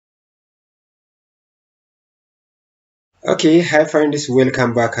Okay, hi friends,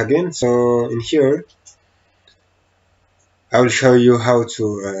 welcome back again. So in here, I will show you how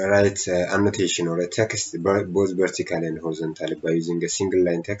to write annotation or a text both vertical and horizontal by using a single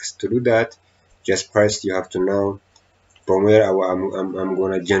line text. To do that, just first you have to know from where I'm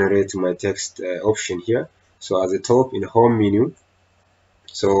gonna generate my text option here. So at the top in home menu,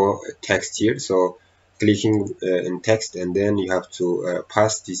 so text here. So clicking in text, and then you have to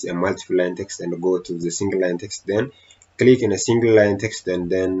pass this multiple line text and go to the single line text. Then click in a single line text, and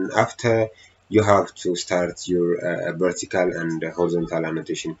then after you have to start your vertical and horizontal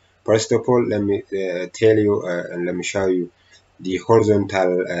annotation. First of all, let me tell you and let me show you the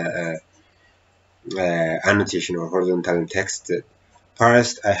horizontal annotation or horizontal text.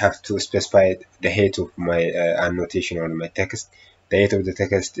 First, I have to specify the height of my annotation or my text. The height of the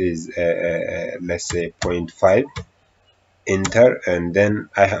text is let's say 0.5. Enter, and then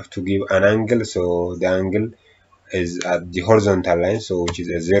I have to give an angle. So the angle is at the horizontal line, so which is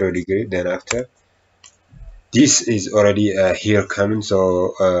a 0 degree. Then after this is already here coming.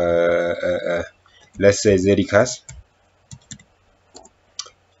 So let's say Zedicast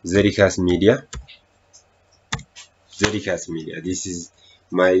Media. Zedicast Media. This is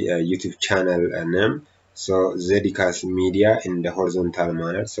my YouTube channel name. So Zedicast Media in the horizontal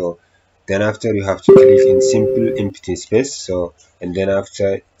manner. So then after you have to click in simple empty space. So and then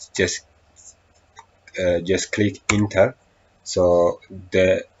after just click enter. So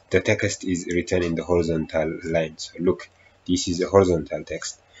the text is written in the horizontal line. So look, this is a horizontal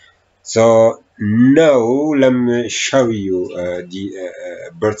text. So now let me show you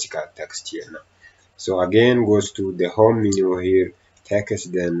the vertical text here now. So again, goes to the home menu here,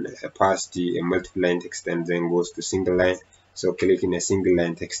 text, then pass the multiple line text, and then goes to single line. So click in a single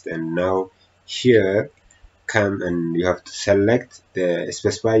line text, and now here come and you have to select the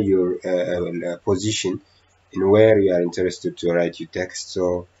specify your position in where you are interested to write your text.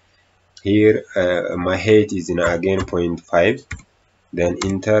 So here my height is in again 0.5. Then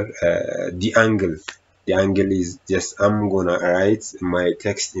enter the angle. The angle is just I'm gonna write my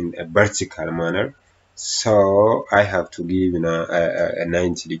text in a vertical manner, so I have to give a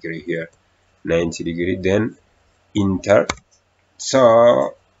 90 degree here, 90 degree. Then enter.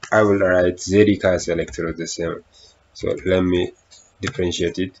 So I will write ZK selector the same. So let me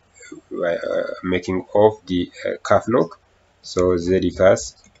differentiate it by making off the cap lock. So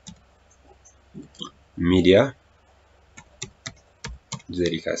ZK media,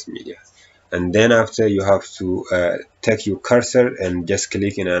 ZK media. And then after you have to take your cursor and just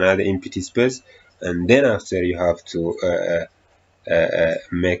click in another empty space, and then after you have to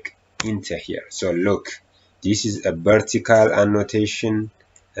make enter here. So look, this is a vertical annotation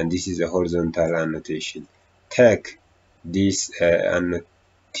and this is a horizontal annotation. Take this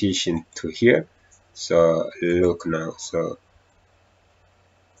annotation to here. So look now, so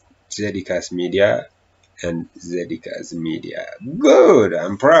ZCast media and ZCast media, good,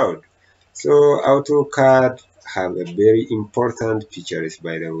 I'm proud. So AutoCAD have a very important features,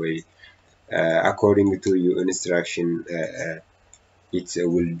 by the way. According to your instruction, it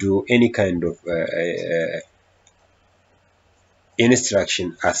will do any kind of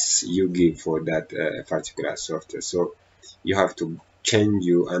instruction as you give for that particular software. So you have to change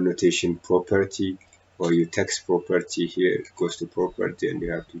your annotation property or your text property. Here it goes to property, and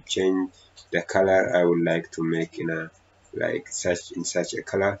you have to change the color. I would like to make in a like such a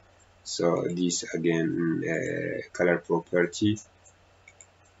color. So this again color property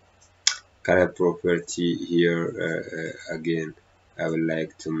here again I would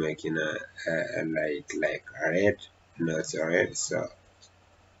like to make in a like red, not red. So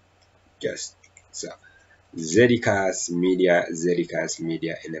just so Zedicast media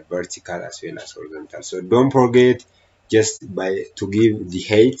in a vertical as well as horizontal. So don't forget just by to give the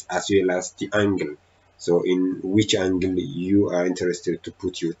height as well as the angle. So in which angle you are interested to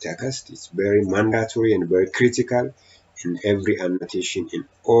put your text, it's very mandatory and very critical in every annotation in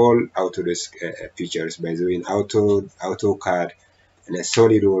all Autodesk features. By the way, in AutoCAD, and a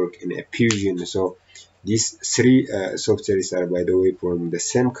SolidWorks, and a Fusion. So these three softwares are, by the way, from the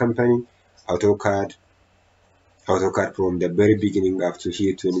same company, AutoCAD from the very beginning up to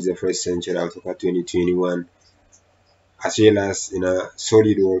here, 21st century, AutoCAD 2021, as well as in a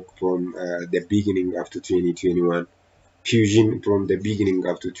SolidWorks from the beginning up to 2021, Fusion from the beginning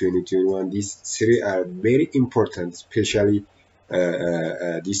up to 2021. These three are very important, especially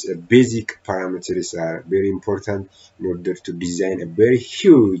these basic parameters are very important in order to design a very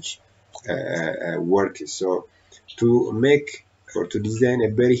huge work. So to make or to design a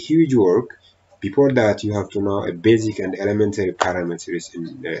very huge work, before that you have to know a basic and elementary parameters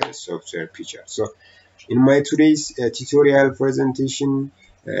in software feature. So In my today's tutorial presentation,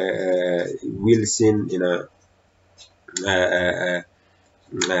 we'll see in a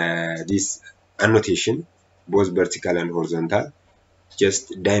this annotation, both vertical and horizontal,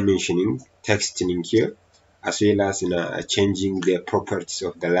 just dimensioning, texturing here, as well as changing the properties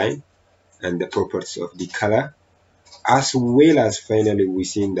of the line and the properties of the color, as well as finally we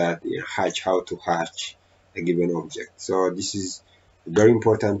seen that hatch, how to hatch a given object. So this is a very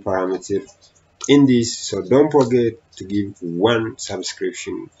important parameter in this. So don't forget to give one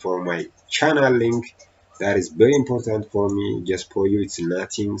subscription for my channel link. That is very important for me. Just for you, it's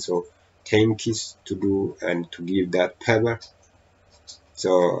nothing. So thank you to do and to give that favor.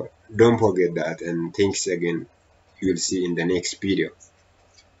 So don't forget that, and thanks again. You'll see in the next video.